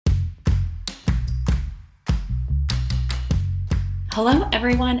Hello,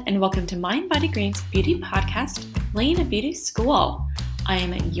 everyone, and welcome to Mind Body Green's beauty podcast, Laying a Beauty School. I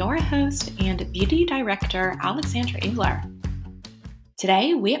am your host and beauty director, Alexandra Engler.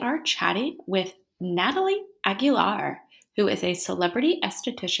 Today, we are chatting with Natalie Aguilar, who is a celebrity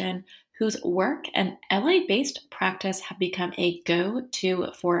esthetician whose work and LA-based practice have become a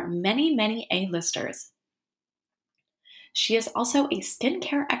go-to for many A-listers. She is also a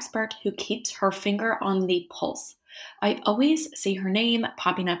skincare expert who keeps her finger on the pulse. I always see her name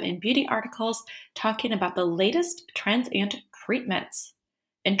popping up in beauty articles talking about the latest trends and treatments,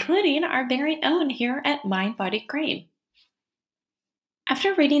 including our very own here at Mind Body Green.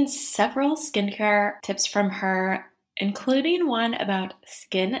 After reading several skincare tips from her, including one about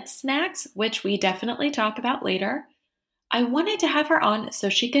skin snacks, which we definitely talk about later, I wanted to have her on so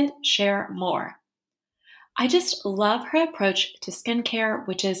she could share more. I just love her approach to skincare,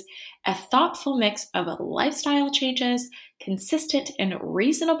 which is a thoughtful mix of lifestyle changes, consistent and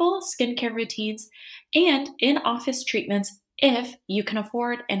reasonable skincare routines, and in-office treatments if you can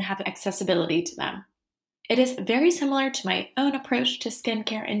afford and have accessibility to them. It is very similar to my own approach to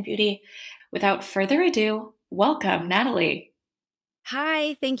skincare and beauty. Without further ado, welcome, Natalie.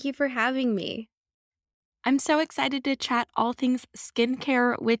 Hi, thank you for having me. I'm so excited to chat all things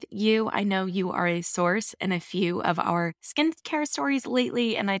skincare with you. I know you are a source in a few of our skincare stories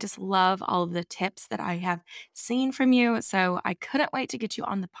lately, and I just love all of the tips that I have seen from you. So I couldn't wait to get you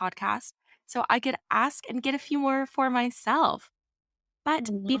on the podcast so I could ask and get a few more for myself. But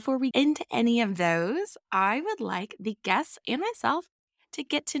Mhm. before we get into any of those, I would like the guests and myself to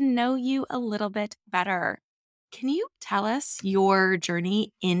get to know you a little bit better. Can you tell us your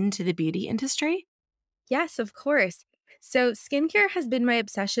journey into the beauty industry? Yes, of course. So, skincare has been my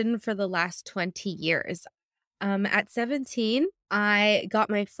obsession for the last 20 years. At 17, I got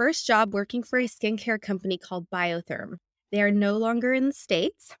my first job working for a skincare company called Biotherm. They are no longer in the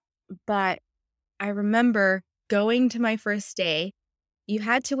States, but I remember going to my first day. You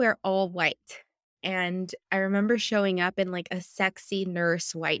had to wear all white. And I remember showing up in like a sexy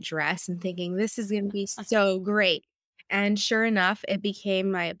nurse white dress and thinking, this is going to be so great. And sure enough, it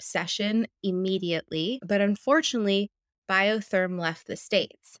became my obsession immediately. But unfortunately, Biotherm left the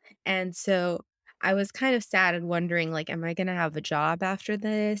States. And so I was kind of sad and wondering, like, am I going to have a job after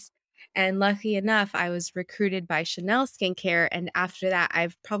this? And lucky enough, I was recruited by Chanel Skincare. And after that,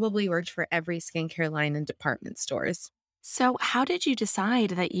 I've probably worked for every skincare line in department stores. So, how did you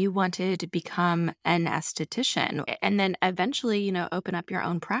decide that you wanted to become an esthetician and then eventually, open up your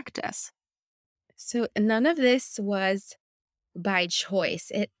own practice? So none of this was by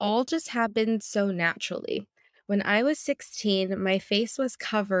choice. It all just happened so naturally. When I was 16, my face was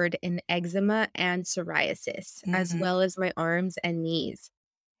covered in eczema and psoriasis, as Mhm. well as my arms and knees.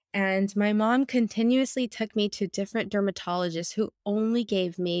 And my mom continuously took me to different dermatologists who only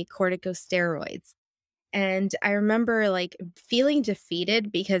gave me corticosteroids. And I remember like feeling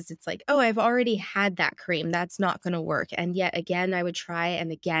defeated because it's like, oh, I've already had that cream. That's not going to work. And yet again, I would try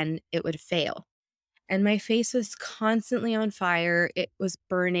and again, it would fail and my face was constantly on fire. It was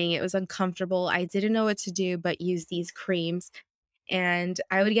burning. It was uncomfortable. I didn't know what to do but use these creams. And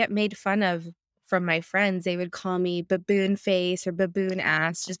I would get made fun of from my friends. They would call me baboon face or baboon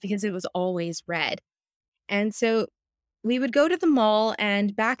ass just because it was always red. And so we would go to the mall,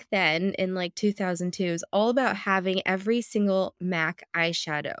 and back then in like 2002, it was all about having every single MAC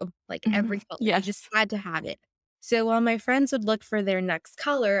eyeshadow, like every Mhm. color. You just Yes. had to have it. So while my friends would look for their next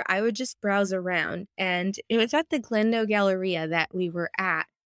color, I would just browse around. And it was at the Glendo Galleria that we were at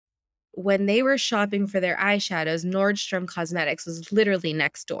when they were shopping for their eyeshadows. Nordstrom Cosmetics was literally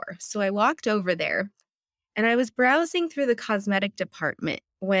next door. So I walked over there and I was browsing through the cosmetic department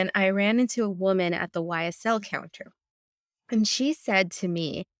when I ran into a woman at the YSL counter. And she said to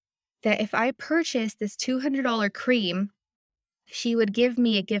me that if I purchased this $200 cream, she would give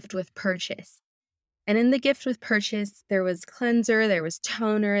me a gift with purchase. And in the gift with purchase, there was cleanser, there was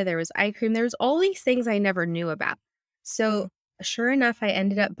toner, there was eye cream, there was all these things I never knew about. So sure enough, I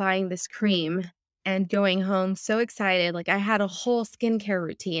ended up buying this cream and going home so excited. Like I had a whole skincare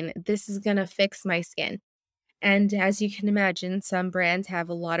routine. This is going to fix my skin. And as you can imagine, some brands have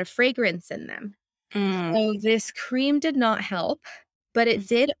a lot of fragrance in them. Mm. So this cream did not help, but it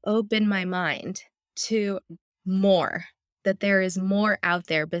did open my mind to more, that there is more out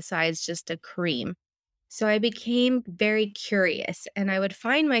there besides just a cream. So I became very curious and I would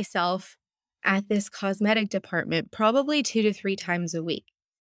find myself at this cosmetic department probably 2 to 3 times a week.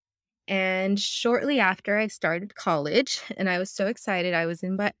 And shortly after I started college and I was so excited, I was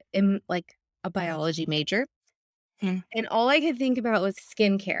in like a biology major Mm. and all I could think about was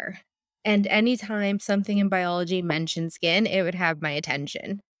skincare. And anytime something in biology mentioned skin, it would have my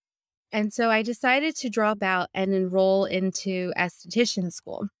attention. And so I decided to drop out and enroll into esthetician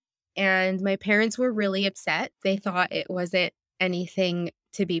school. And my parents were really upset. They thought it wasn't anything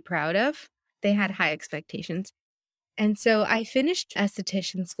to be proud of. They had high expectations. And so I finished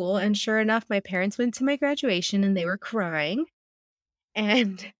esthetician school, and sure enough, my parents went to my graduation and they were crying.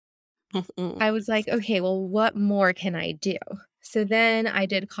 And I was like, okay, well, what more can I do? So then I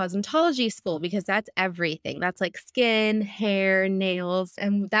did cosmetology school because that's everything. That's like skin, hair, nails.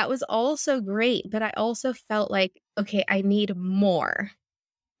 And that was also great. But I also felt like, okay, I need more.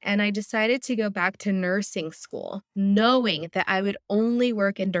 And I decided to go back to nursing school, knowing that I would only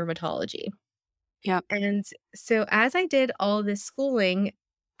work in dermatology. Yep. And so as I did all this schooling,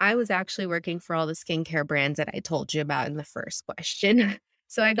 I was actually working for all the skincare brands that I told you about in the first question.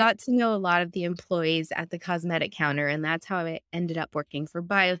 So I got to know a lot of the employees at the cosmetic counter, and that's how I ended up working for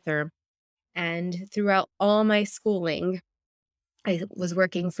Biotherm. And throughout all my schooling, I was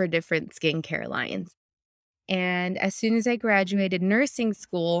working for different skincare lines. And as soon as I graduated nursing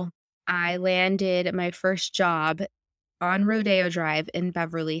school, I landed my first job on Rodeo Drive in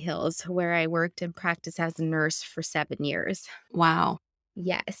Beverly Hills, where I worked and practiced as a nurse for 7 years. Wow.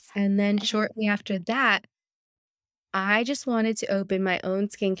 Yes. And then shortly after that, I just wanted to open my own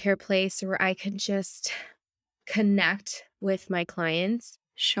skincare place where I could just connect with my clients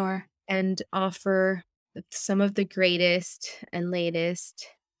Sure. and offer some of the greatest and latest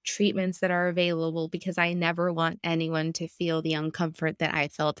treatments that are available because I never want anyone to feel the uncomfort that I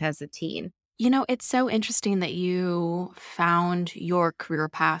felt as a teen. It's so interesting that you found your career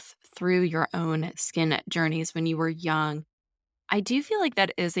path through your own skin journeys when you were young. I do feel like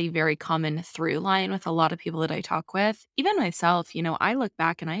that is a very common through line with a lot of people that I talk with. Even myself, I look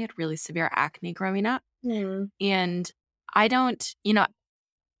back and I had really severe acne growing up. Mm. And I don't,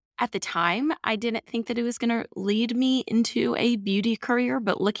 at the time, I didn't think that it was going to lead me into a beauty career.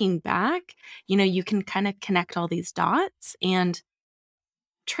 But looking back, you can kind of connect all these dots and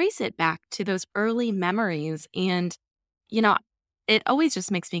trace it back to those early memories. And, you know, it always just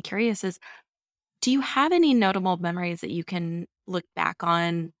makes me curious is, do you have any notable memories that you can look back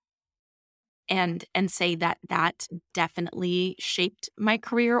on and say that that definitely shaped my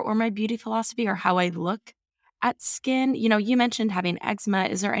career or my beauty philosophy or how I look at skin? You mentioned having eczema.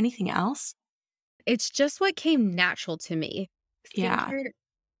 Is there anything else? It's just what came natural to me. Yeah. Skincare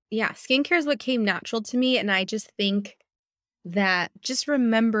Yeah, skincare is what came natural to me, and I just think that just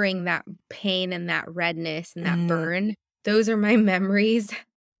remembering that pain and that redness and that Mm, burn, those are my memories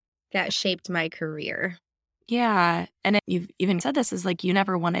that shaped my career. yeah. And you've even said this is like you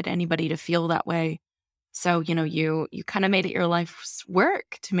never wanted anybody to feel that way. So, you kind of made it your life's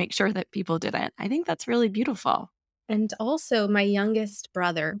work to make sure that people didn't. I think that's really beautiful. And also my youngest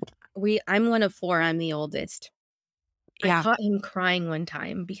brother, I'm one of 4, I'm the oldest. I Yeah. caught him crying one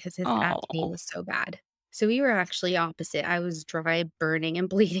time because his acne Oh. was so bad. So we were actually opposite. I was dry, burning, and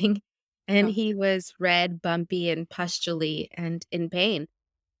bleeding, and Yeah. he was red, bumpy, and pustully and in pain.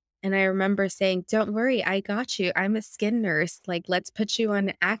 And I remember saying, "Don't worry, I got you. I'm a skin nurse. Like, let's put you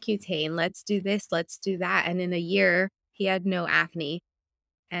on Accutane. Let's do this, let's do that." And in a year, he had no acne.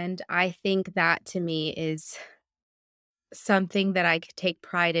 And I think that to me is something that I could take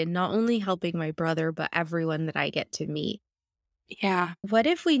pride in, not only helping my brother, but everyone that I get to meet. Yeah. What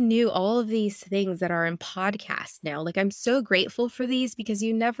if we knew all of these things that are in podcasts now? Like, I'm so grateful for these because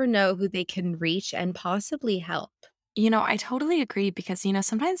you never know who they can reach and possibly help. I totally agree because,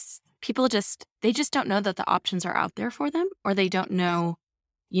 sometimes people they just don't know that the options are out there for them, or they don't know,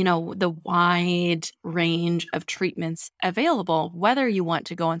 the wide range of treatments available, whether you want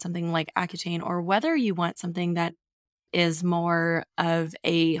to go on something like Accutane or whether you want something that is more of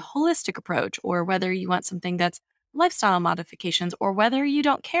a holistic approach, or whether you want something that's lifestyle modifications, or whether you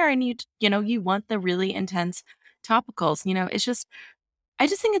don't care and you want the really intense topicals. I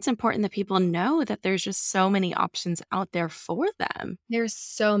just think it's important that people know that there's just so many options out there for them. There's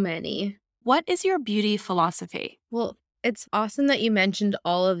so many. What is your beauty philosophy? Well, it's awesome that you mentioned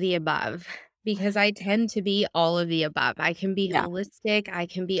all of the above because I tend to be all of the above. I can be Yeah. holistic, I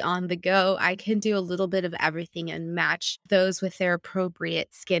can be on the go, I can do a little bit of everything and match those with their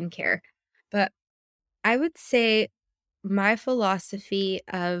appropriate skincare. But I would say my philosophy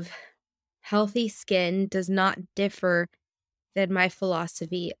of healthy skin does not differ than my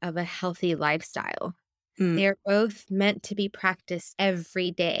philosophy of a healthy lifestyle. Mm, They're both meant to be practiced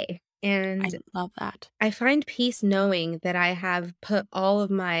every day. I And love that. I find peace knowing that I have put all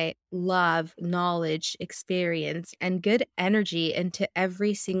of my love, knowledge, experience, and good energy into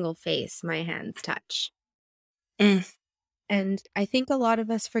every single face my hands touch. Mm. And I think a lot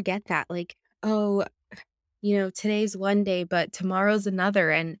of us forget that, like, oh, today's one day, but tomorrow's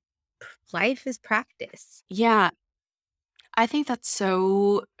another. And life is practice. Yeah, I think that's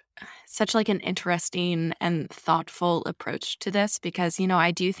such like an interesting and thoughtful approach to this because,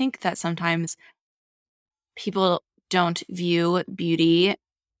 I do think that sometimes people don't view beauty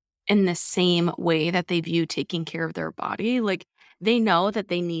in the same way that they view taking care of their body. Like they know that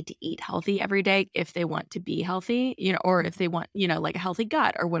they need to eat healthy every day if they want to be healthy, or if they want, like a healthy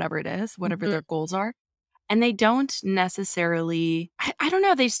gut or whatever it is, whatever Mhm. their goals are. And they don't necessarily, I don't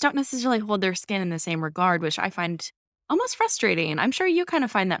know, they just don't necessarily hold their skin in the same regard, which I find almost frustrating. I'm sure you kind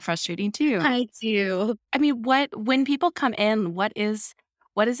of find that frustrating too. I do. I mean, when people come in, what is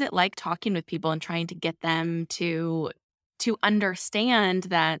it like talking with people and trying to get them to understand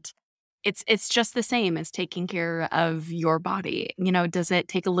that it's just the same as taking care of your body? Does it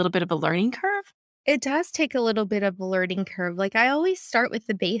take a little bit of a learning curve? It does take a little bit of a learning curve. Like, I always start with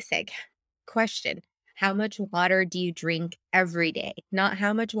the basic question. How much water do you drink every day? Not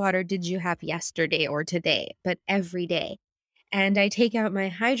how much water did you have yesterday or today, but every day. And I take out my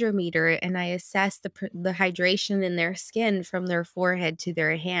hydrometer and I assess the hydration in their skin from their forehead to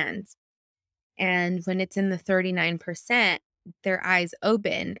their hands. And when it's in the 39%, their eyes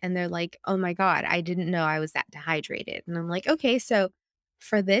open and they're like, "Oh my god, I didn't know I was that dehydrated." And I'm like, "Okay, so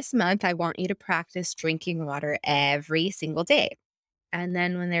for this month, I want you to practice drinking water every single day." And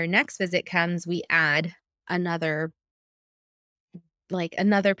then when their next visit comes, we add another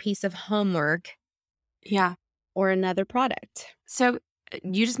another piece of homework Yeah. or another product. So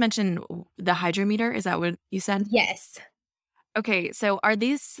you just mentioned the hydrometer. Is that what you said? Yes. Okay, so are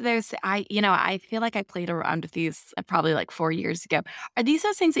these those I feel like I played around with these probably like 4 years ago. Are these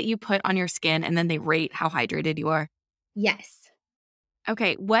those things that you put on your skin and then they rate how hydrated you are? Yes.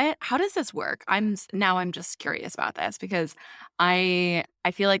 Okay, how does this work? Now I'm just curious about this because I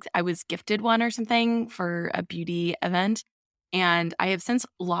feel like I was gifted one or something for a beauty event and I have since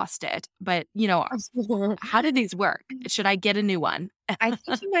lost it. But, how do these work? Should I get a new one? I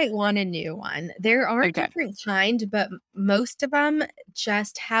think you might want a new one. There are Okay. different kind, but most of them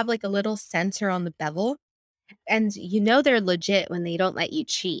just have like a little sensor on the bevel. And they're legit when they don't let you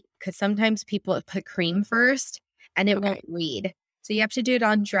cheat because sometimes people put cream first and it Okay. won't read. So you have to do it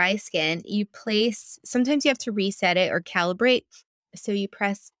on dry skin. Sometimes you have to reset it or calibrate. So you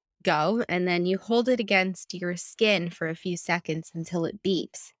press go and then you hold it against your skin for a few seconds until it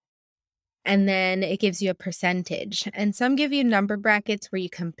beeps. And then it gives you a percentage. And some give you number brackets where you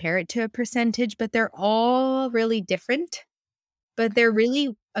compare it to a percentage, but they're all really different. But they're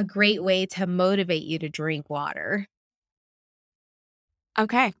really a great way to motivate you to drink water.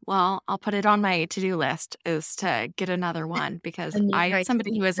 Okay, well, I'll put it on my to-do list is to get another one because A new I am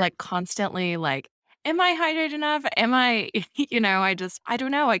somebody who is hydrometer. like constantly like, am I hydrated enough? Am I, I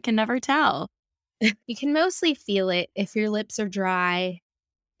don't know. I can never tell. You can mostly feel it if your lips are dry,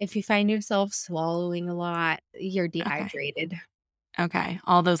 if you find yourself swallowing a lot, you're Okay. dehydrated. Okay.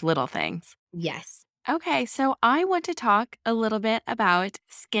 All those little things. Yes. Okay. So I want to talk a little bit about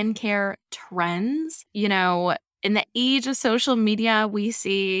skincare trends. In the age of social media, we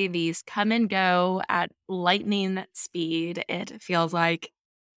see these come and go at lightning speed, it feels like.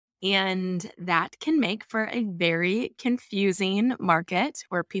 And that can make for a very confusing market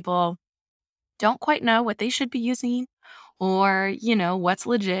where people don't quite know what they should be using or, what's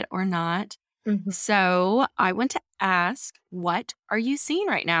legit or not. Mhm. So I want to ask, what are you seeing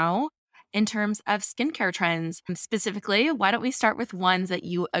right now in terms of skincare trends? Specifically, why don't we start with ones that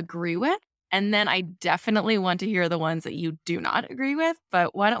you agree with? And then I definitely want to hear the ones that you do not agree with,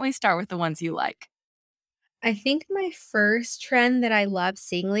 but why don't we start with the ones you like? I think my first trend that I love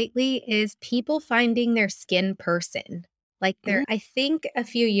seeing lately is people finding their skin person. Mm, I think a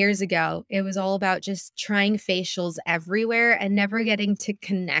few years ago, it was all about just trying facials everywhere and never getting to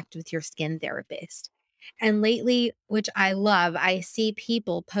connect with your skin therapist. And lately, which I love, I see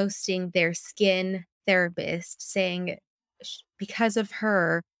people posting their skin therapist saying, Because of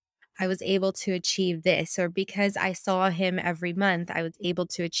her, I was able to achieve this," or "Because I saw him every month, I was able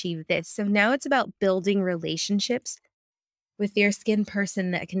to achieve this." So now it's about building relationships with your skin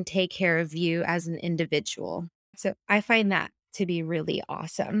person that can take care of you as an individual. So I find that to be really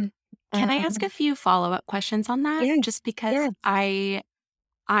awesome. Can I ask a few follow-up questions on that? Yes, Just because yes. I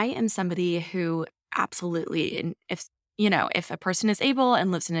am somebody who absolutely, and if a person is able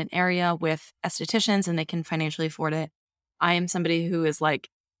and lives in an area with estheticians and they can financially afford it, I am somebody who is like,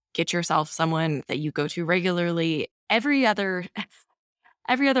 get yourself someone that you go to regularly. Every other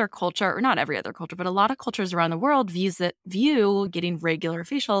culture, or not every other culture, but a lot of cultures around the world view getting regular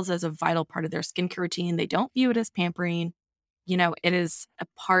facials as a vital part of their skincare routine. They don't view it as pampering. it is a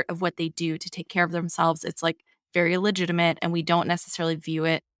part of what they do to take care of themselves. It's like very legitimate, and we don't necessarily view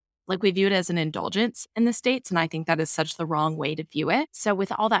it like we view it as an indulgence in the States. And I think that is such the wrong way to view it. So,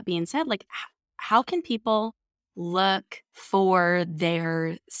 with all that being said, like, how can people look for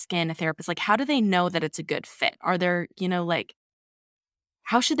their skin therapist? Like, how do they know that it's a good fit? Are there, like,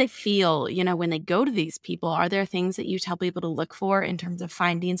 how should they feel, when they go to these people? Are there things that you tell people to look for in terms of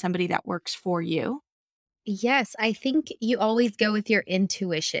finding somebody that works for you? Yes, I think you always go with your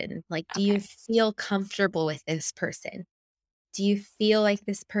intuition. Like, do you Okay. feel comfortable with this person? Do you feel like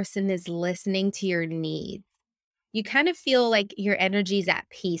this person is listening to your needs? You kind of feel like your energy's at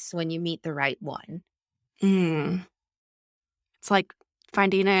peace when you meet the right one. Mm. It's like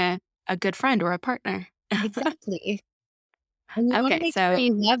finding a good friend or a partner. Exactly. And you want to Okay, make sure so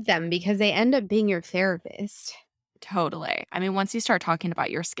you love them because they end up being your therapist. totally. I mean, once you start talking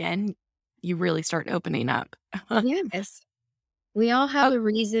about your skin, you really start opening up. Yes. We all have Oh, a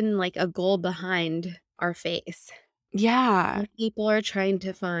reason, like a goal behind our face. yeah. Some people are trying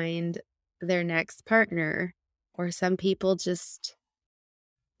to find their next partner, or some people just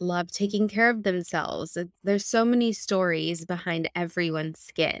love taking care of themselves. There's so many stories behind everyone's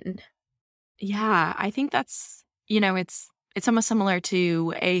skin. Yeah, I think that's, it's almost similar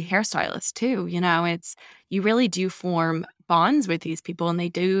to a hairstylist too, it's you really do form bonds with these people and they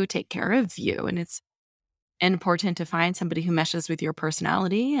do take care of you, and it's important to find somebody who meshes with your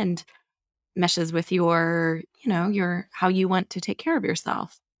personality and meshes with your how you want to take care of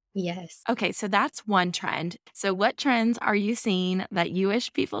yourself. Yes. Okay, so that's one trend. So what trends are you seeing that you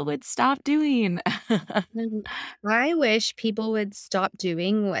wish people would stop doing? Mm, I wish people would stop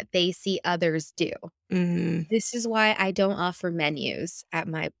doing what they see others do. Mm, This is why I don't offer menus at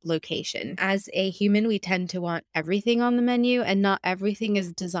my location. As a human, we tend to want everything on the menu, and not everything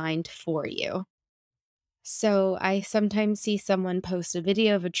is designed for you. So I sometimes see someone post a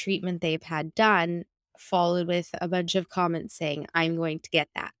video of a treatment they've had done, followed with a bunch of comments saying, I'm going to get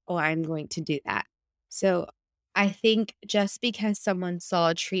that, or I'm going to do that. So I think just because someone saw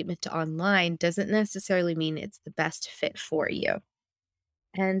a treatment online doesn't necessarily mean it's the best fit for you.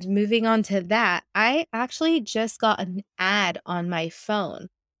 And moving on to that, I actually just got an ad on my phone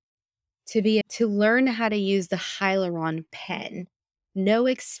to learn how to use the Hyaluron pen. No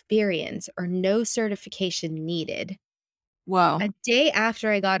experience or no certification needed. whoa. A day after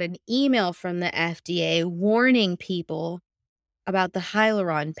I got an email from the FDA warning people about the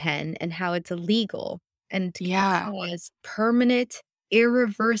Hyaluron pen and how it's illegal and can Yeah. cause permanent,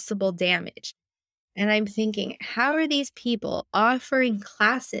 irreversible damage. And I'm thinking, how are these people offering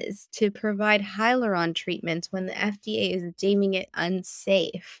classes to provide hyaluron treatments when the FDA is deeming it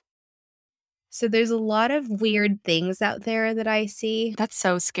unsafe? So there's a lot of weird things out there that I see. That's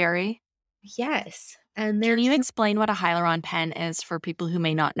so scary. Yes. And Can you there's explain what a hyaluron pen is for people who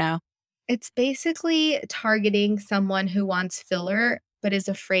may not know? it's basically targeting someone who wants filler but is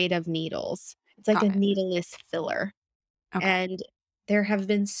afraid of needles. It's like a Got it. needleless filler. Okay. And there have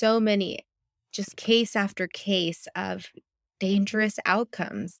been so many, just case after case of dangerous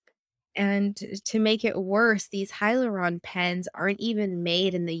outcomes. And to make it worse, these hyaluron pens aren't even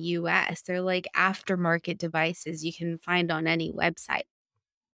made in the US. They're like aftermarket devices you can find on any website.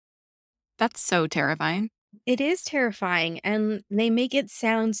 That's so terrifying. It is terrifying, and they make it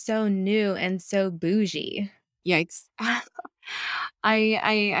sound so new and so bougie. Yikes.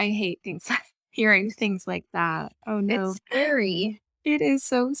 I hate things hearing things like that. Oh It's no. scary. It is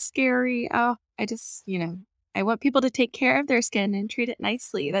so scary. Oh, I just, I want people to take care of their skin and treat it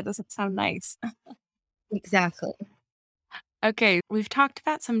nicely. That doesn't sound nice. Exactly. Okay, we've talked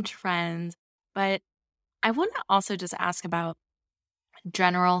about some trends, but I want to also just ask about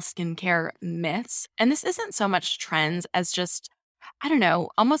general skincare myths. And this isn't so much trends as just, I don't know,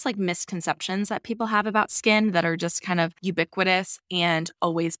 almost like misconceptions that people have about skin that are just kind of ubiquitous and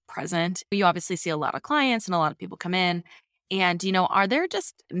always present. You obviously see a lot of clients and a lot of people come in. And, are there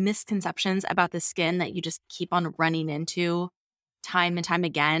just misconceptions about the skin that you just keep on running into time and time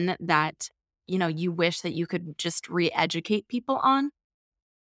again that, you wish that you could just re educate people on?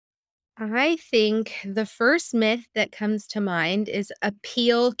 I think the first myth that comes to mind is a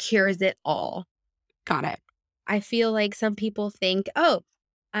peel cures it all. Got it. I feel like some people think, oh,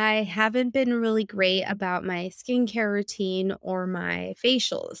 I haven't been really great about my skincare routine or my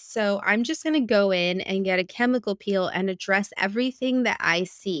facials. So I'm just going to go in and get a chemical peel and address everything that I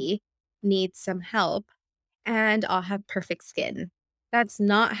see needs some help, and I'll have perfect skin. That's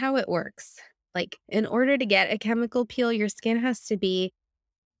not how it works. Like, in order to get a chemical peel, your skin has to be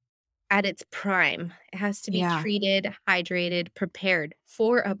at its prime. It has to be Yeah. treated, hydrated, prepared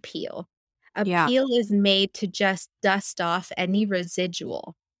for a peel. A Yeah. peel is made to just dust off any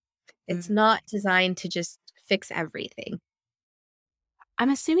residual. It's Mm. not designed to just fix everything. I'm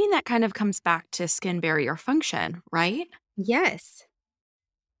assuming that kind of comes back to skin barrier function, right? Yes.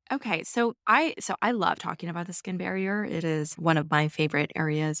 Okay, so I love talking about the skin barrier. It is one of my favorite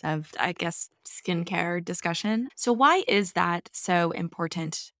areas of, I guess, skincare discussion. So why is that so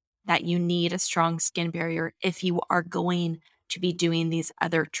important that you need a strong skin barrier if you are going to be doing these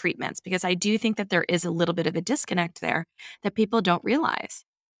other treatments? Because I do think that there is a little bit of a disconnect there that people don't realize.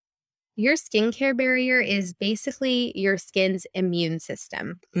 Your skincare barrier is basically your skin's immune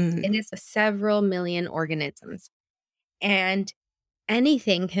system. Mm, It is several million organisms, and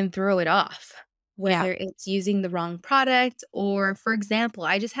anything can throw it off, yeah, whether it's using the wrong product or, for example,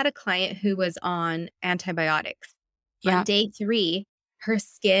 I just had a client who was on antibiotics. On yeah. day 3, her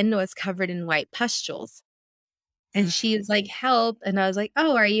skin was covered in white pustules. And Mm. she was like, "Help." And I was like,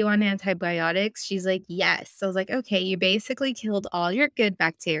 "Oh, are you on antibiotics?" She's like, "Yes." So I was like, "Okay, you basically killed all your good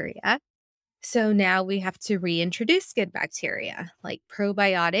bacteria. So now we have to reintroduce good bacteria, like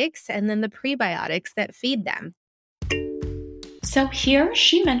probiotics and then the prebiotics that feed them." So here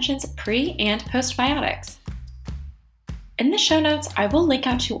she mentions pre and postbiotics. In the show notes, I will link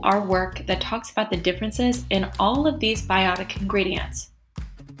out to our work that talks about the differences in all of these biotic ingredients.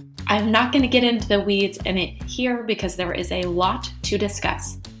 I'm not going to get into the weeds in it here because there is a lot to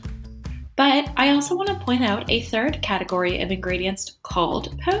discuss. But I also want to point out a third category of ingredients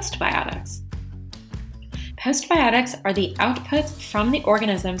called postbiotics. Postbiotics are the outputs from the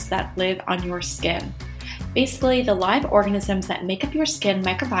organisms that live on your skin. Basically, the live organisms that make up your skin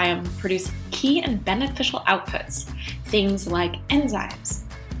microbiome produce key and beneficial outputs, things like enzymes,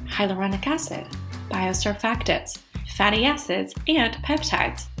 hyaluronic acid, biosurfactants, fatty acids, and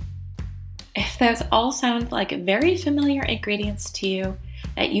peptides. If those all sound like very familiar ingredients to you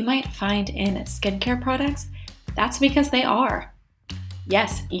that you might find in skincare products, that's because they are.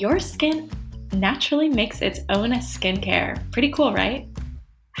 Yes, your skin naturally makes its own skincare. Pretty cool, right?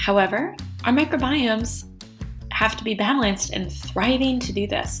 However, our microbiomes have to be balanced and thriving to do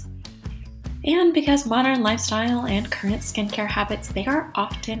this. And because modern lifestyle and current skincare habits, they are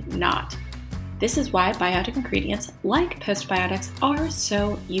often not. This is why biotic ingredients like postbiotics are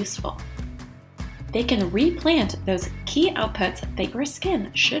so useful. They can replant those key outputs that your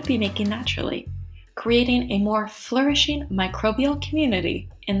skin should be making naturally, creating a more flourishing microbial community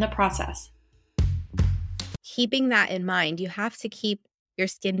in the process. Keeping that in mind, you have to keep your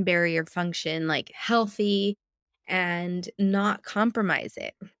skin barrier function like healthy and not compromise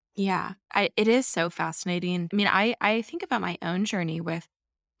it. Yeah, it is so fascinating. I mean, I think about my own journey with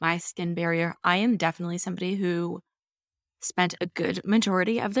my skin barrier. I am definitely somebody who spent a good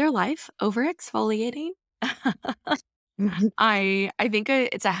majority of their life over exfoliating. I think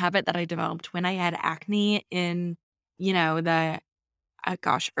it's a habit that I developed when I had acne in, the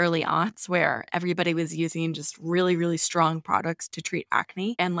early aughts where everybody was using just really, really strong products to treat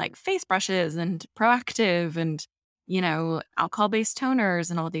acne and like face brushes and Proactive and, alcohol-based toners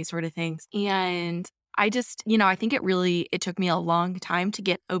and all these sort of things. And I just, I think it took me a long time to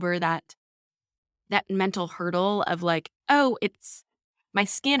get over that mental hurdle of like, oh, it's my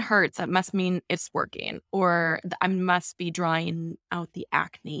skin hurts. That must mean it's working, or I must be drying out the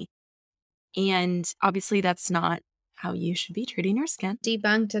acne. And obviously, that's not how you should be treating your skin.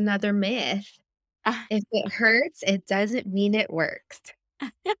 Debunked another myth. If it hurts, it doesn't mean it works.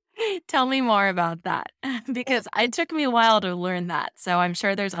 Tell me more about that because it took me a while to learn that. So I'm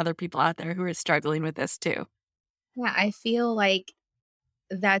sure there's other people out there who are struggling with this too. Yeah, I feel like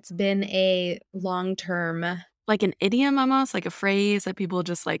that's been a long-term. Like an idiom almost, like a phrase that people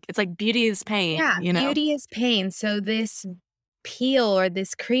just like, it's like beauty is pain, Yeah, beauty is pain. So this peel or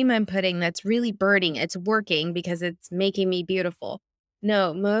this cream I'm putting that's really burning, it's working because it's making me beautiful.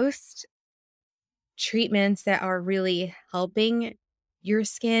 No, most treatments that are really helping your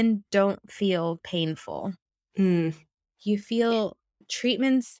skin don't feel painful. Mm. You feel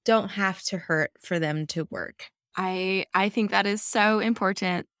treatments don't have to hurt for them to work. I think that is so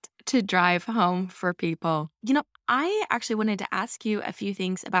important to drive home for people. I actually wanted to ask you a few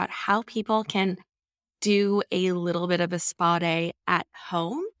things about how people can do a little bit of a spa day at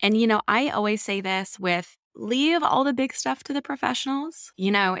home. And, I always say this with leave all the big stuff to the professionals.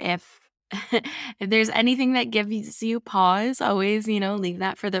 If if there's anything that gives you pause, always, leave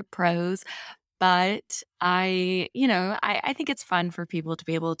that for the pros. But I think it's fun for people to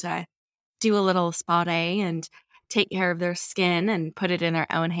be able to do a little spa day and take care of their skin and put it in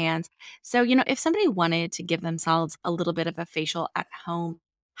their own hands. So, if somebody wanted to give themselves a little bit of a facial at home,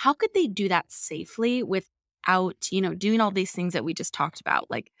 how could they do that safely without, doing all these things that we just talked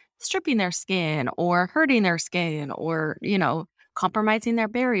about, like stripping their skin or hurting their skin or, compromising their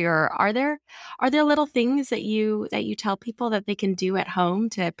barrier. Are there little things that you tell people that they can do at home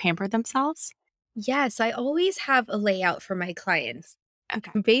to pamper themselves? Yes, I always have a layout for my clients.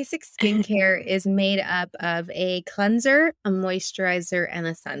 Okay. Basic skincare is made up of a cleanser, a moisturizer, and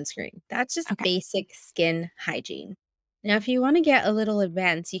a sunscreen. That's just Okay. basic skin hygiene. Now, if you want to get a little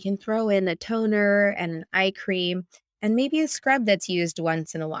advanced, you can throw in a toner and an eye cream and maybe a scrub that's used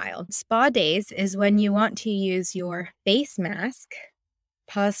once in a while. Spa days is when you want to use your face mask,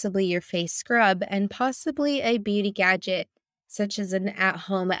 possibly your face scrub, and possibly a beauty gadget such as an at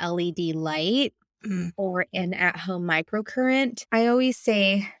home LED light Mm, or an at home microcurrent. I always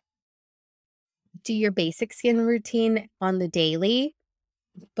say do your basic skin routine on the daily,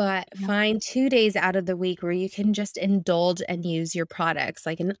 but yep. find 2 days out of the week where you can just indulge and use your products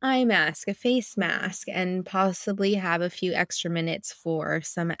like an eye mask, a face mask, and possibly have a few extra minutes for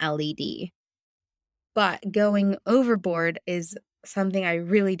some LED. But going overboard is something I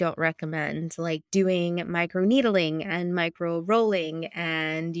really don't recommend, like doing micro needling and micro rolling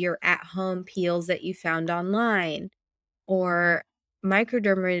and your at home peels that you found online or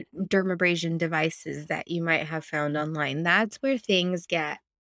microdermabrasion devices that you might have found online. That's where things get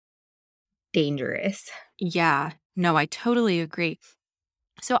dangerous. Yeah. No, I totally agree.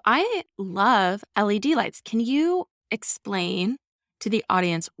 So I love LED lights. Can you explain to the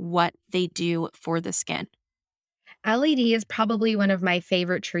audience what they do for the skin? LED is probably one of my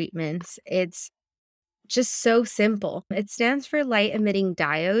favorite treatments. It's just so simple. It stands for light emitting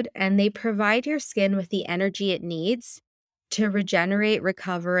diode, and they provide your skin with the energy it needs to regenerate,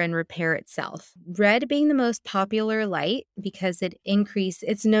 recover, and repair itself. Red being the most popular light because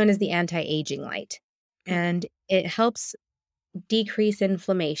it's known as the anti-aging light. Okay. And it helps decrease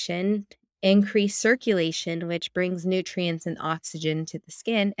inflammation, increase circulation, which brings nutrients and oxygen to the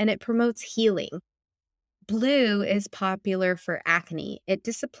skin, and it promotes healing. Blue is popular for acne. It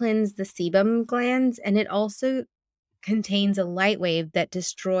disciplines the sebum glands and it also contains a light wave that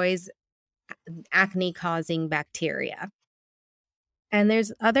destroys acne causing bacteria. And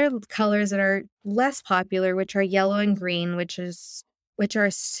there's other colors that are less popular, which are yellow and green, which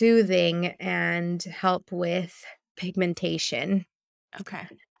are soothing and help with pigmentation. Okay.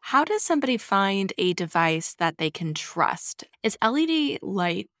 How does somebody find a device that they can trust? Is LED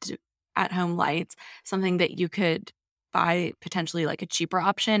light at home lights something that you could buy potentially like a cheaper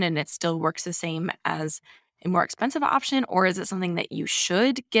option and it still works the same as a more expensive option? Or is it something that you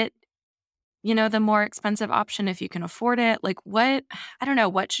should get, the more expensive option if you can afford it? Like what, I don't know,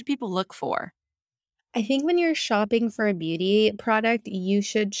 what should people look for? I think when you're shopping for a beauty product, you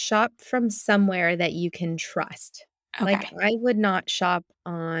should shop from somewhere that you can trust. Like, Okay. I would not shop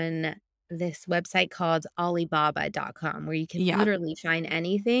on this website called Alibaba.com, where you can Yeah. literally find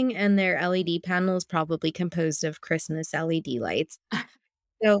anything, and their LED panel is probably composed of Christmas LED lights.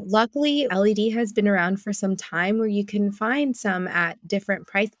 So, luckily, LED has been around for some time where you can find some at different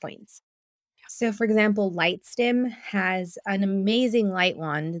price points. So, for example, Lightstim has an amazing light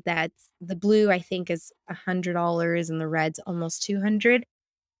wand that's the blue, I think, is $100 and the red's almost 200,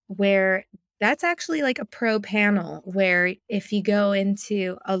 where that's actually like a pro panel, where if you go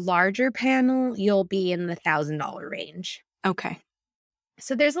into a larger panel, you'll be in the $1,000 range. Okay.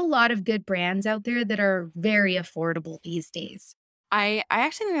 So, there's a lot of good brands out there that are very affordable these days. I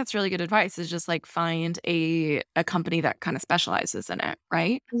actually think that's really good advice is just like find a company that kind of specializes in it,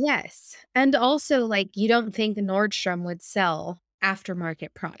 right? Yes. And also, like, you don't think Nordstrom would sell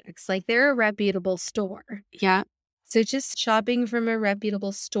aftermarket products. Like, they're a reputable store. Yeah. So just shopping from a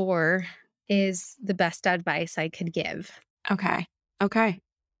reputable store is the best advice I could give. Okay. Okay.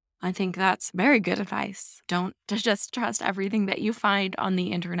 I think that's very good advice. Don't just trust everything that you find on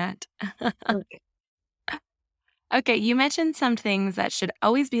the internet. Okay. Okay, you mentioned some things that should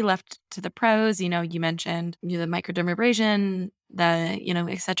always be left to the pros. You mentioned the microdermabrasion,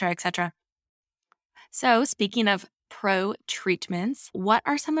 et cetera, et cetera. So, speaking of pro treatments, what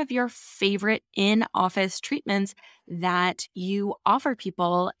are some of your favorite in office treatments that you offer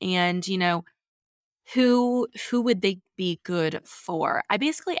people? And, who would they be good for? I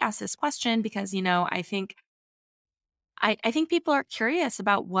basically asked this question because, I think people are curious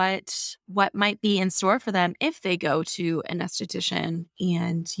about what might be in store for them if they go to an esthetician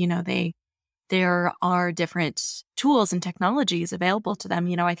and, there are different tools and technologies available to them.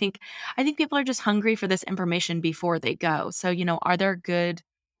 I think people are just hungry for this information before they go. So, are there good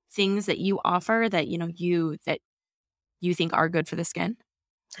things that you offer that, you think are good for the skin?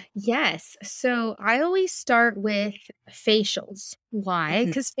 Yes. So I always start with facials. Why? Mhm.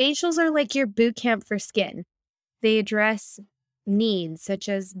 Because facials are like your boot camp for skin. They address needs, such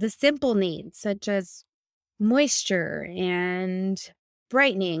as the simple needs, such as moisture and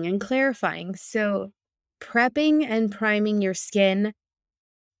brightening and clarifying. So, prepping and priming your skin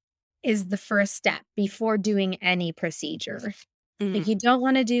is the first step before doing any procedure. Mm, Like, you don't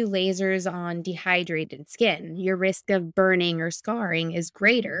want to do lasers on dehydrated skin. Your risk of burning or scarring is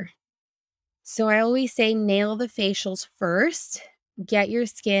greater. So, I always say nail the facials first, get your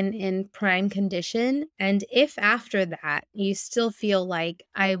skin in prime condition. And if after that you still feel like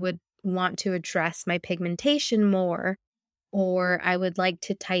I would want to address my pigmentation more, or I would like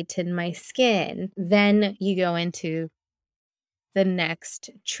to tighten my skin, then you go into the next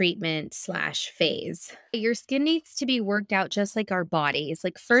treatment slash phase. Your skin needs to be worked out just like our bodies.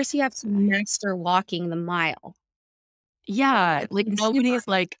 Like, first, you have to master walking the mile. yeah, It's like, nobody super is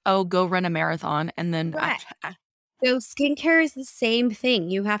like, "Oh, go run a marathon," and then correct. So, skincare is the same thing.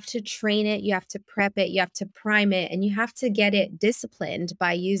 You have to train it, you have to prep it, you have to prime it, and you have to get it disciplined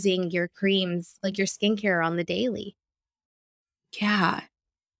by using your creams, like your skincare on the daily. yeah.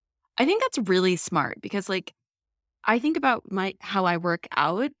 I think that's really smart because, like, I think about my how I work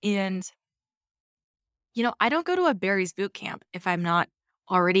out and, I don't go to a Barry's boot camp if I'm not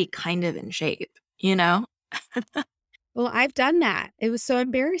already kind of in shape, you know? Well, I've done that. It was so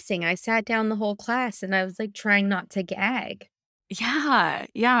embarrassing. I sat down the whole class and I was like trying not to gag. Yeah,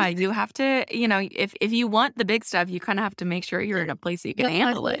 yeah, you have to, if you want the big stuff, you kinda have to make sure you're in a place you can But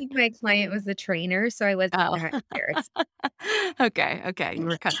handle it. luckily, my client was a trainer, so I wasn't Oh. that embarrassed. Okay, okay, you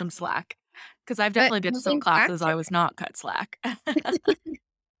were cut some slack because 'Cause I've But definitely been to some going back classes to I was not cut slack.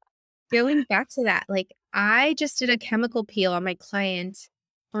 going back to that, like, I just did a chemical peel on my client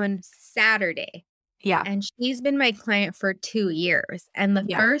on Saturday, Yeah, and she's been my client for 2 years, and the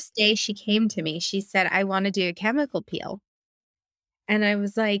yeah. first day she came to me, she said, "I wanna do a chemical peel." And I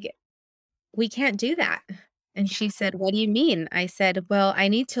was like, "We can't do that." And she said, "What do you mean?" I said, "Well, I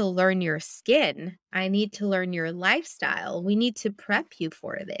need to learn your skin. I need to learn your lifestyle. We need to prep you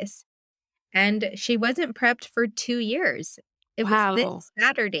for this." And she wasn't prepped for 2 years. It was Wow. this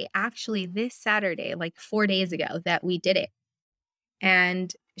Saturday, actually this Saturday, like 4 days ago that we did it.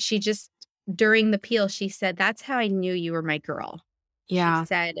 And she just during the peel, she said, "That's how I knew you were my girl." She Yeah.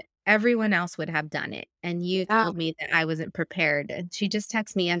 said, "Everyone else would have done it, and you Yeah. told me that I wasn't prepared." And she just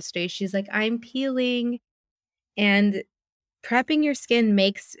texted me yesterday. She's like, "I'm peeling." And prepping your skin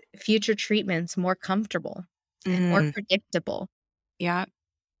makes future treatments more comfortable and more Mm, predictable. yeah.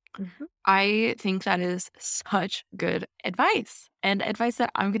 Mhm. I think that is such good advice and advice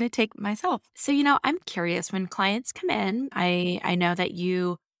that I'm gonna take myself. So, I'm curious when clients come in, I know that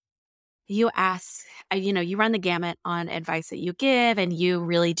you ask, you run the gamut on advice that you give, and you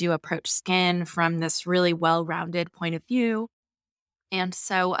really do approach skin from this really well-rounded point of view. And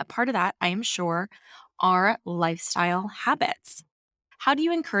so a part of that, I am sure, are lifestyle habits. How do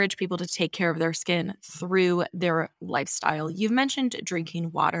you encourage people to take care of their skin through their lifestyle? You've mentioned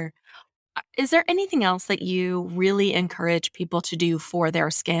drinking water. Is there anything else that you really encourage people to do for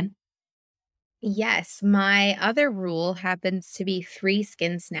their skin? Yes, my other rule happens to be 3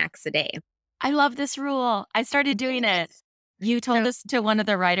 skin snacks a day. I love this rule. I started doing it. Yes. You told So this to one of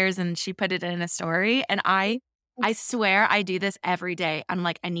the writers and she put it in a story and I swear I do this every day. I'm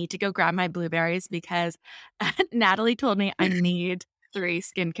like, I need to go grab my blueberries because Natalie told me I need 3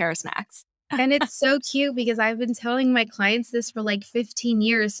 skincare snacks. and it's so cute because I've been telling my clients this for, like, 15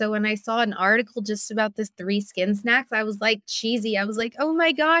 years, so when I saw an article just about this 3 skin snacks, I was, like, cheesy. I was like, "Oh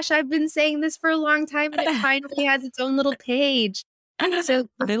my gosh, I've been saying this for a long time, and it finally has its own little page." So,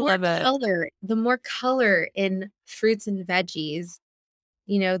 I love it. the more color in fruits and veggies,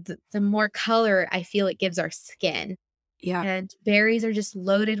 the more color I feel it gives our skin. Yeah. And berries are just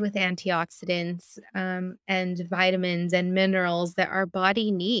loaded with antioxidants, and vitamins and minerals that our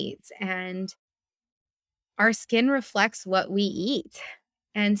body needs, and our skin reflects what we eat.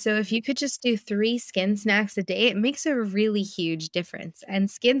 And so if you could just do 3 skin snacks a day, it makes a really huge difference. And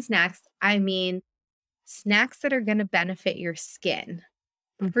skin snacks, I mean snacks that are gonna benefit your skin.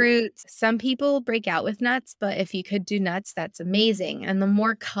 Mhm. Fruits, some people break out with nuts, but if you could do nuts, that's amazing, and the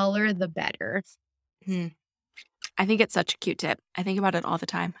more color, the better. Mhm. I think it's such a cute tip. I think about it all the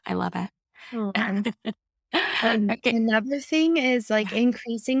time. I love it. Aw. Okay. Another thing is, like, Yeah.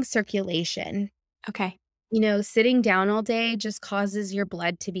 increasing circulation. Okay. Sitting down all day just causes your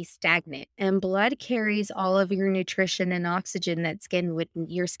blood to be stagnant, and blood carries all of your nutrition and oxygen that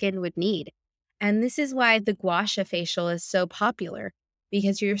your skin would need. And this is why the gua sha facial is so popular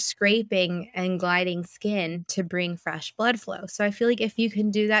because you're scraping and gliding skin to bring fresh blood flow. So I feel like if you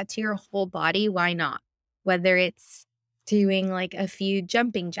can do that to your whole body, why not? Whether it's doing like a few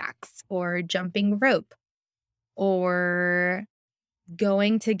jumping jacks or jumping rope, or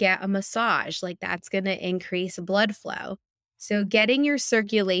going to get a massage, like that's going to increase blood flow. So getting your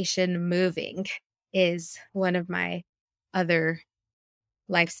circulation moving is one of my other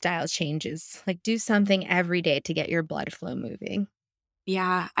lifestyle changes. Like do something every day to get your blood flow moving.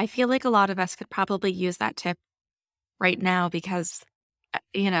 Yeah, I feel like a lot of us could probably use that tip right now because,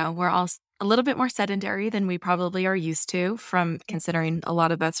 we're all a little bit more sedentary than we probably are used to from considering a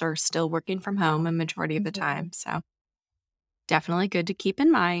lot of us are still working from home a majority of the Mhm. time. So definitely good to keep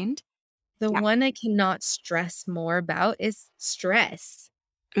in mind. The Yeah. one I cannot stress more about is stress.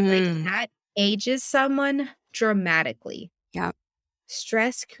 Like Mm, that ages someone dramatically. yeah.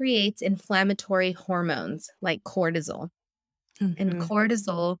 Stress creates inflammatory hormones like cortisol, and Hmm.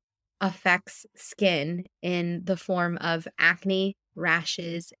 cortisol affects skin in the form of acne,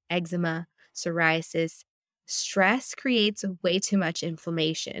 rashes, eczema, psoriasis. Stress creates way too much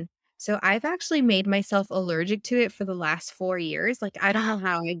inflammation. So I've actually made myself allergic to it for the last 4 years. Like I don't know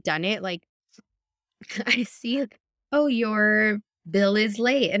how I've done it. Like I see, oh, your bill is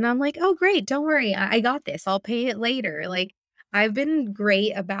late. And I'm like, oh, great. Don't worry. I got this. I'll pay it later. Like, I've been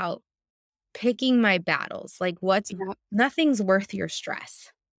great about picking my battles. Like, Yeah. nothing's worth your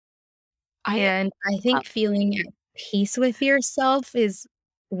stress. I And I think feeling at peace with yourself is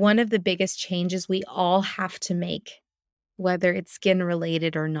one of the biggest changes we all have to make, whether it's skin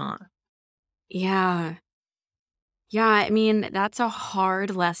related or not. Yeah. Yeah, I mean, that's a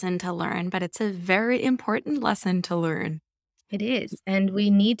hard lesson to learn, but it's a very important lesson to learn. It is. And we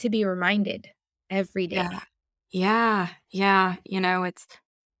need to be reminded every Yeah. day. Yeah. Yeah. It's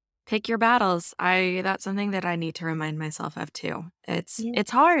pick your battles. That's something that I need to remind myself of too.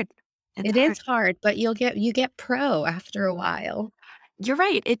 It's hard. It's It is hard. hard, but you get pro after a while. You're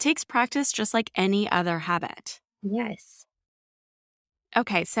right. It takes practice just like any other habit. Yes.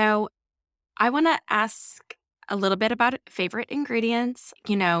 Okay, so I want to ask a little bit about favorite ingredients,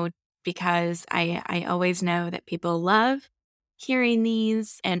 because I always know that people love hearing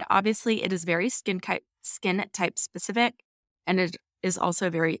these, and obviously it is very skin type specific, and it is also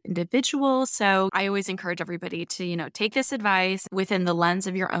very individual. So I always encourage everybody to, take this advice within the lens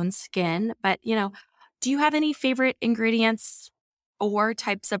of your own skin. But, do you have any favorite ingredients or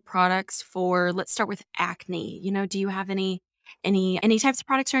types of products for, let's start with acne. Do you have any types of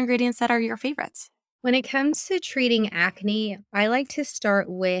products or ingredients that are your favorites? When it comes to treating acne, I like to start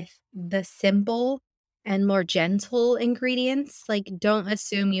with the simple and more gentle ingredients. Like, don't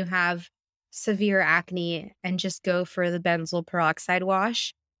assume you have severe acne and just go for the benzoyl peroxide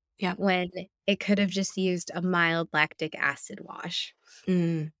wash Yeah. when it could have just used a mild lactic acid wash.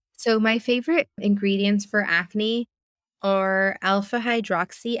 Mm, So, my favorite ingredients for acne are alpha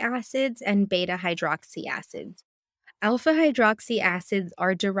hydroxy acids and beta hydroxy acids. Alpha hydroxy acids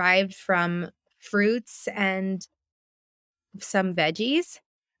are derived from fruits and some veggies,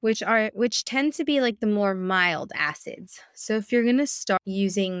 which tend to be like the more mild acids. So if you're going to start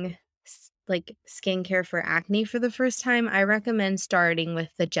using like skincare for acne for the first time, I recommend starting with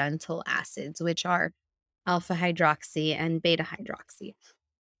the gentle acids, which are alpha hydroxy and beta hydroxy.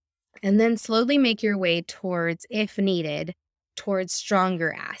 And then slowly make your way towards, if needed, towards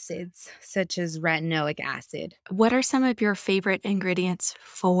stronger acids such as retinoic acid. what are some of your favorite ingredients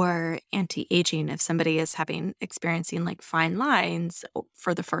for anti-aging if somebody is experiencing like fine lines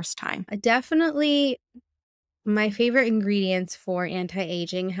for the first time? Definitely my favorite ingredients for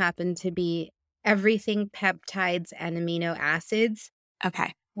anti-aging happen to be everything peptides and amino acids,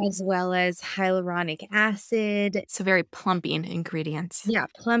 Okay. as well as hyaluronic acid. So very plumping ingredients. Yeah,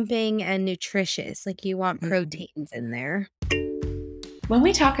 plumping and nutritious. Like you want Mhm. proteins in there. When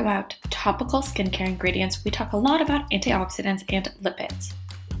we talk about topical skincare ingredients, we talk a lot about antioxidants and lipids.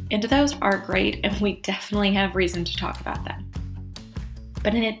 And those are great, and we definitely have reason to talk about them.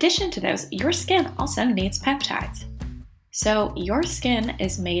 But in addition to those, your skin also needs peptides. So your skin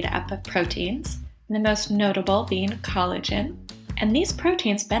is made up of proteins, the most notable being collagen, and these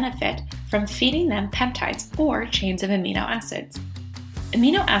proteins benefit from feeding them peptides or chains of amino acids.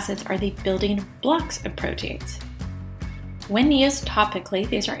 Amino acids are the building blocks of proteins. When used topically,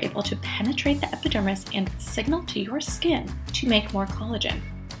 these are able to penetrate the epidermis and signal to your skin to make more collagen.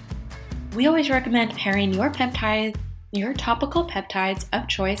 We always recommend pairing your topical peptides of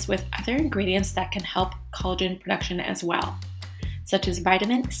choice with other ingredients that can help collagen production as well, such as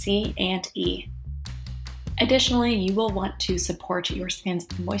vitamin C and E. Additionally, you will want to support your skin's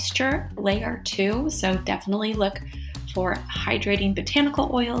moisture layer too, so definitely look for hydrating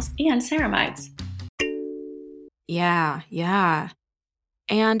botanical oils and ceramides. Yeah, yeah.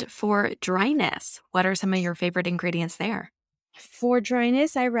 And for dryness, what are some of your favorite ingredients there? For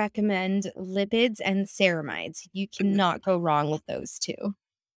dryness, I recommend lipids and ceramides. You cannot go wrong with those two.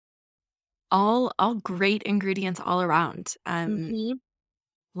 All great ingredients all around. Hmm.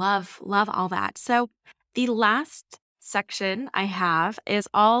 Love all that. So the last section I have is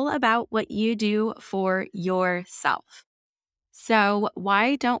all about what you do for yourself. So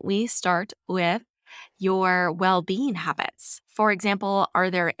why don't we start with your well-being habits? For example,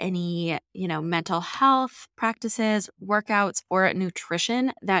 are there any, mental health practices, workouts, or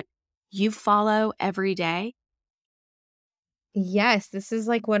nutrition that you follow every day? Yes, this is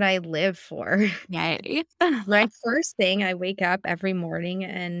like what I live for. Yay. My first thing, I wake up every morning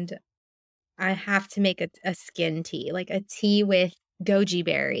and I have to make a skin tea, like a tea with goji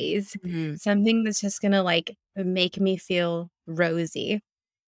berries, Mhm. something that's just gonna like make me feel rosy.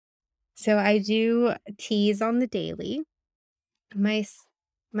 So I do teas on the daily. My s-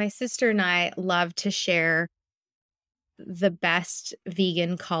 my sister and I love to share the best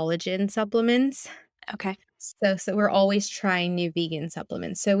vegan collagen supplements. Okay. So we're always trying new vegan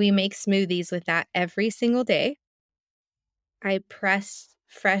supplements. So we make smoothies with that every single day. I press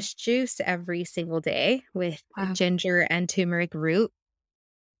fresh juice every single day with Wow. ginger and turmeric root.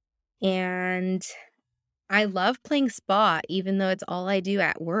 And I love playing spa, even though it's all I do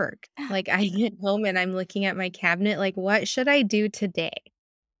at work. Like I get home and I'm looking at my cabinet, like, what should I do today?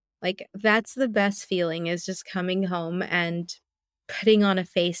 Like, that's the best feeling is just coming home and putting on a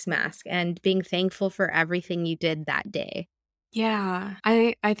face mask and being thankful for everything you did that day. Yeah,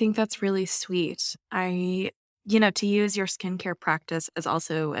 I think that's really sweet. To use your skincare practice as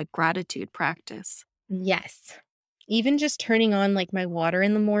also a gratitude practice. Yes. Even just turning on like my water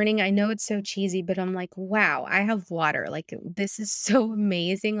in the morning, I know it's so cheesy, but I'm like, wow, I have water. Like, this is so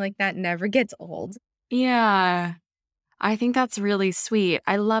amazing. Like, that never gets old. Yeah, I think that's really sweet.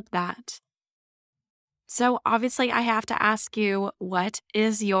 I love that. So obviously, I have to ask you, what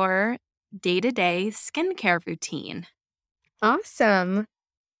is your day-to-day skincare routine? Awesome.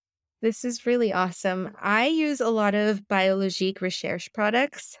 This is really awesome. I use a lot of Biologique Recherche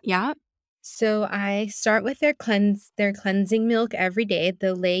products. Yeah. So I start with their cleansing milk every day,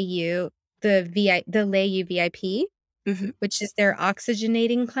 the Lay U VIP, Hmm. which is their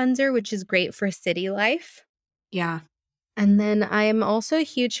oxygenating cleanser, which is great for city life. Yeah. And then I am also a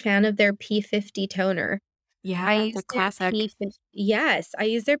huge fan of their P50 toner. I Yeah, the use their classic. P50 Yes, I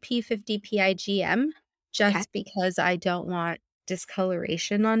use their P50 PIGM Okay. just because I don't want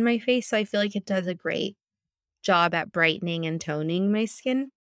discoloration on my face, so I feel like it does a great job at brightening and toning my skin.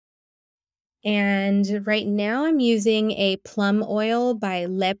 And right now I'm using a plum oil by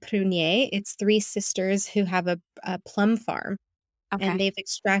Le Prunier. It's three sisters who have a plum farm, and Okay. they've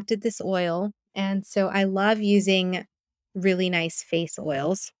extracted this oil. And so I love using really nice face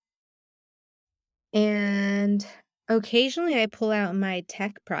oils. And occasionally I pull out my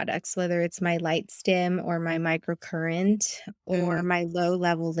tech products, whether it's my light stim or my microcurrent or Mm, my low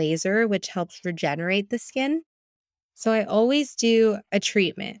level laser, which helps regenerate the skin. So I always do a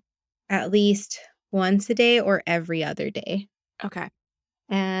treatment at least once a day or every other day. okay.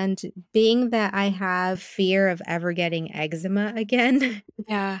 And being that I have fear of ever getting eczema again,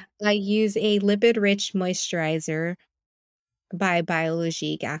 Yeah. I use a lipid rich moisturizer by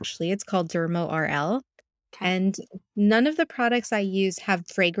Biologique, actually. It's called Dermo RL. Okay. And none of the products I use have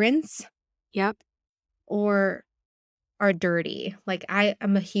fragrance Yep. or are dirty. Like, I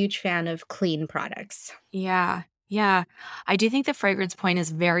am a huge fan of clean products. Yeah. Yeah. I do think the fragrance point is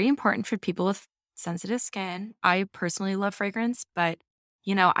very important for people with sensitive skin. I personally love fragrance, but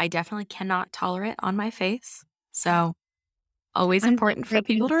I definitely cannot tolerate on my face. So always I'm like important for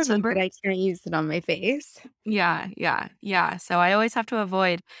people to fragrance too, but remember. I can't use it on my face. Yeah, yeah, yeah. So I always have to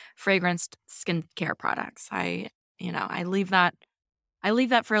avoid fragranced skincare products. I leave that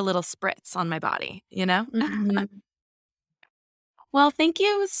for a little spritz on my body. Mhm. Well, thank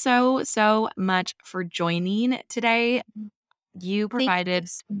you so, so much for joining today. You Thank you provided,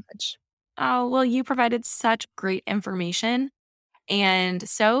 so much. oh, well, you provided such great information and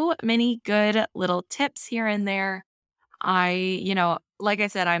so many good little tips here and there. Like I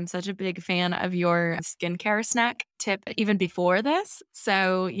said, I'm such a big fan of your skincare snack tip even before this.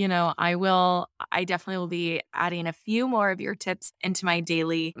 So, I definitely will be adding a few more of your tips into my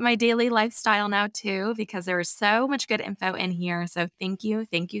daily lifestyle now too, because there is so much good info in here. So thank you,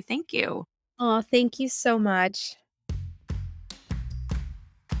 thank you, thank you. Oh, thank you so much.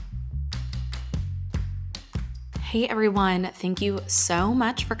 Hey everyone, thank you so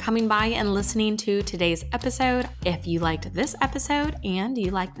much for coming by and listening to today's episode. If you liked this episode and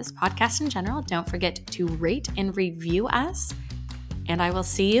you like this podcast in general, don't forget to rate and review us. And I will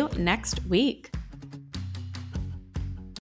see you next week.